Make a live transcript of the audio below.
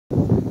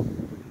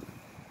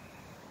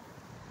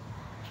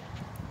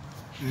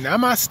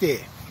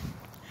Namaste.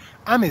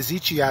 I'm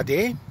Ezechi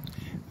Ade.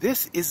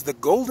 This is the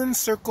Golden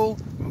Circle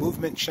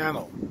Movement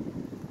Channel.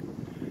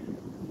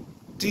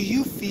 Do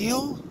you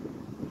feel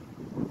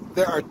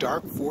there are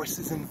dark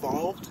forces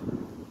involved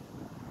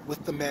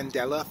with the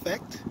Mandela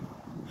effect?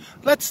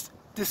 Let's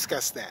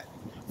discuss that.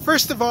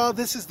 First of all,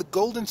 this is the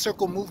Golden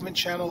Circle Movement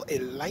Channel, a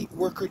light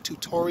worker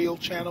tutorial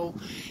channel.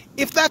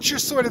 If that's your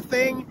sort of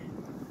thing,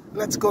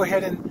 let's go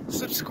ahead and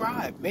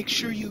subscribe. Make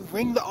sure you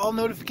ring the all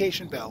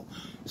notification bell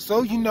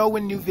so you know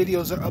when new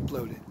videos are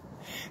uploaded.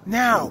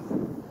 Now,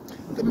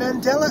 the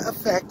Mandela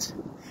effect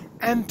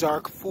and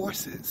dark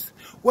forces.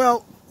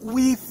 Well,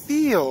 we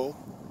feel,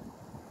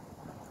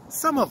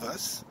 some of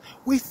us,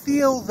 we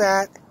feel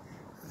that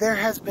there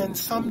has been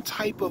some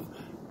type of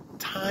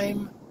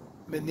time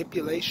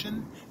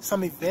manipulation,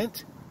 some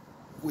event.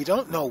 We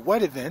don't know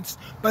what events,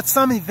 but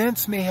some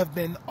events may have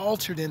been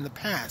altered in the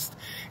past.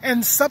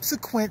 And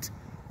subsequent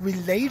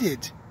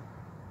related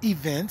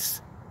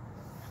events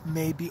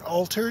may be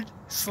altered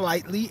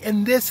slightly,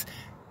 and this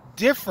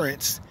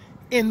difference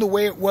in the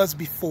way it was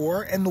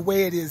before and the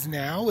way it is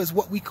now is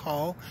what we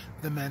call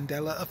the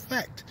Mandela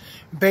effect,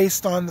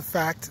 based on the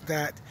fact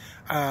that,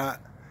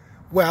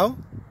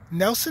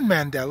 Nelson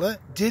Mandela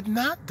did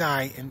not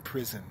die in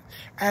prison,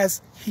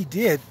 as he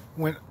did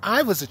when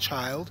I was a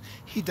child.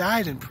 He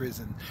died in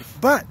prison,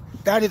 but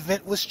that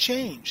event was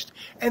changed,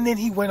 and then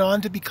he went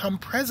on to become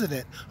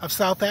president of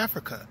South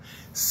Africa.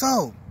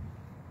 So,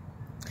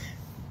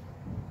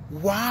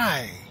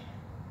 why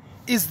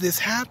is this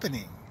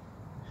happening?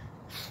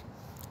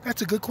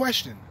 That's a good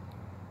question.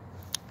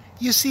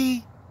 You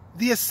see,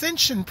 the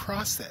ascension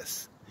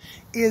process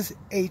is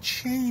a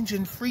change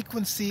in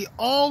frequency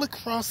all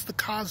across the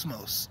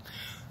cosmos.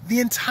 The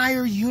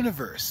entire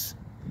universe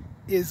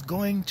is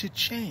going to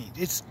change.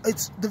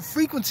 The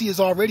frequency is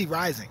already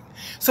rising.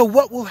 So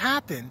what will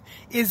happen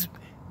is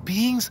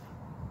beings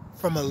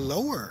from a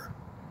lower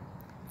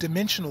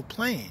dimensional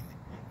plane,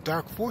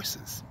 dark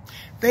forces,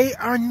 they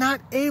are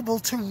not able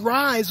to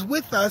rise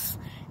with us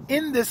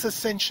in this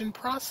ascension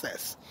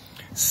process.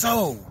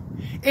 So,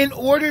 in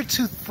order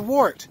to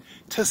thwart,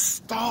 to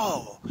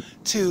stall,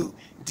 to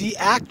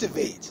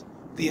deactivate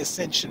the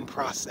ascension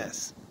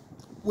process,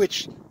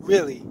 which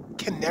really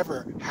can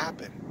never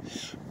happen,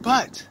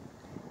 but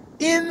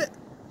in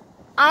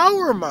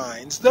our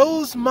minds,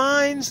 those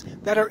minds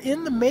that are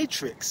in the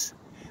matrix,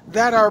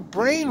 that are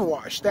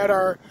brainwashed, that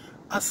are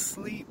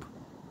asleep,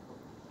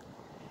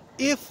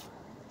 if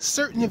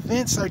certain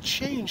events are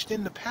changed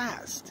in the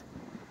past,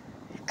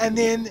 and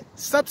then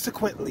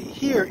subsequently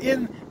here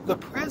in the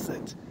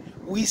present,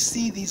 we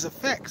see these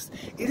effects,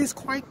 it is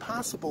quite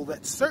possible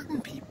that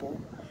certain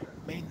people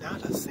may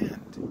not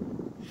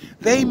ascend.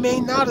 They may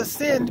not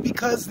ascend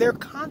because their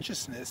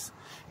consciousness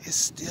is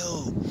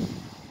still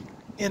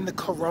in the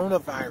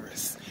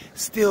coronavirus,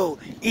 still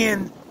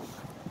in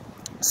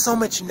so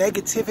much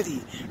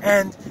negativity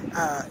and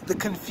the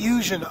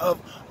confusion of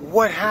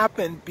what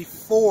happened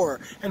before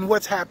and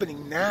what's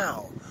happening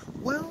now.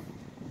 Well,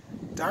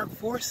 dark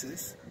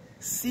forces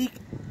seek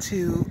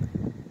to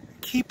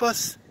keep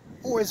us,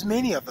 or as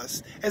many of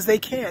us as they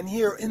can,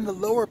 here in the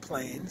lower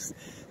planes,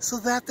 so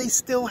that they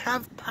still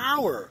have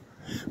power.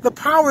 The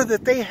power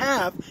that they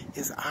have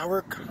is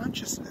our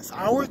consciousness,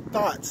 our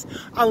thoughts,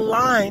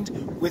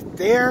 aligned with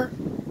their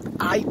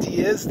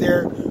ideas,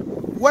 their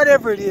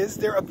whatever it is,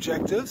 their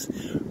objectives.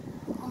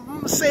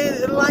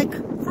 Say, like,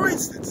 for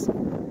instance,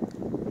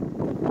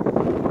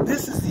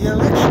 this is the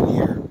election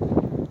year.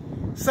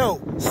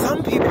 So,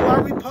 some people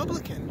are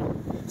Republican.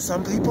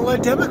 Some people are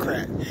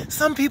Democrat.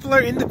 Some people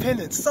are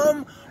independent.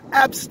 Some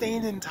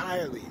abstain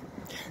entirely.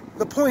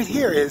 The point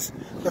here is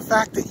the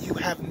fact that you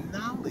have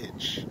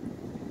knowledge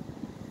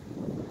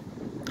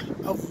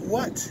of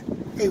what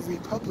a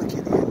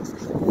Republican is,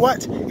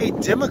 what a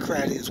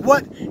Democrat is,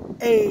 what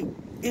a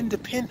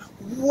independent,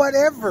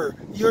 whatever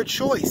your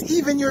choice,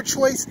 even your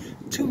choice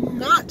to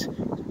not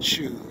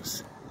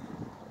choose,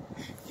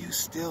 you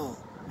still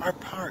are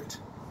part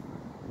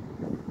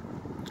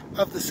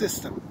of the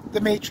system,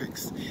 the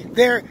matrix.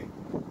 They're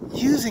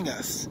using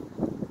us.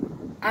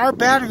 Our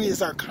battery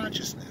is our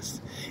consciousness.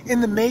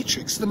 In the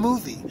matrix, the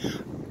movie,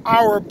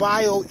 our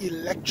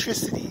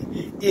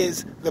bioelectricity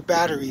is the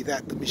battery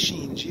that the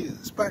machines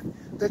use. But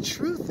the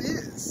truth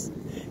is,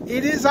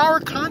 it is our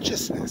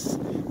consciousness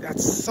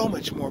that's so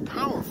much more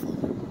powerful.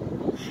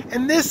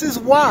 And this is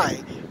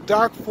why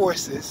dark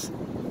forces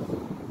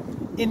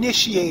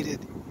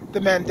initiated the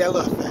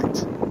Mandela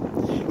effect,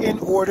 in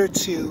order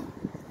to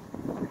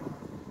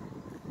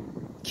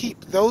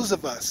keep those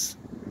of us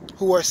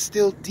who are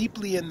still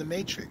deeply in the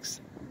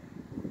matrix,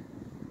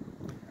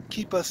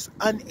 keep us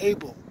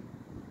unable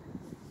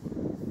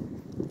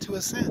to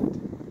ascend.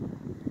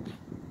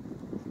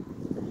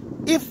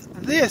 If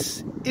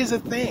this is a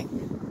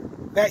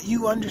thing that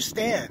you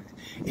understand,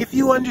 if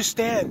you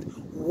understand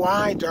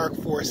why dark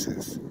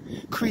forces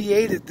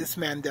created this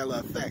Mandela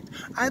effect,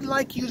 I'd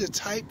like you to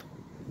type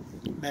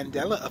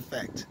Mandela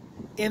effect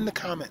in the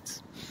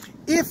comments.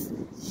 If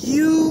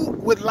you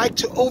would like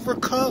to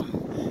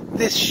overcome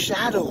this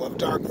shadow of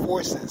dark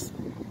forces,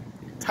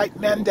 Type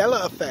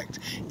Mandela effect.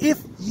 If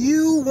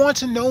you want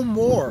to know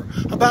more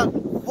about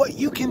what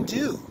you can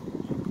do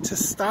to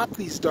stop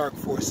these dark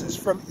forces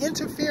from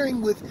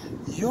interfering with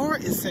your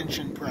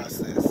ascension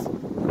process,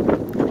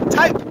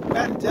 type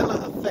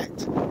Mandela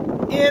effect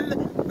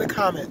in the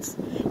comments.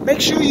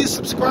 Make sure you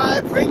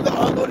subscribe, ring the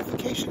all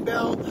notification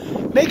bell.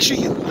 Make sure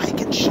you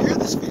like and share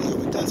this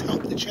video. It does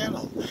help the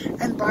channel.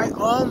 And by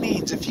all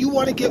means, if you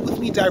want to get with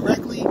me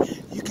directly,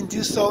 you can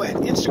do so at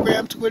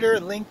Instagram, Twitter,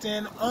 and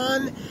LinkedIn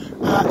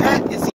at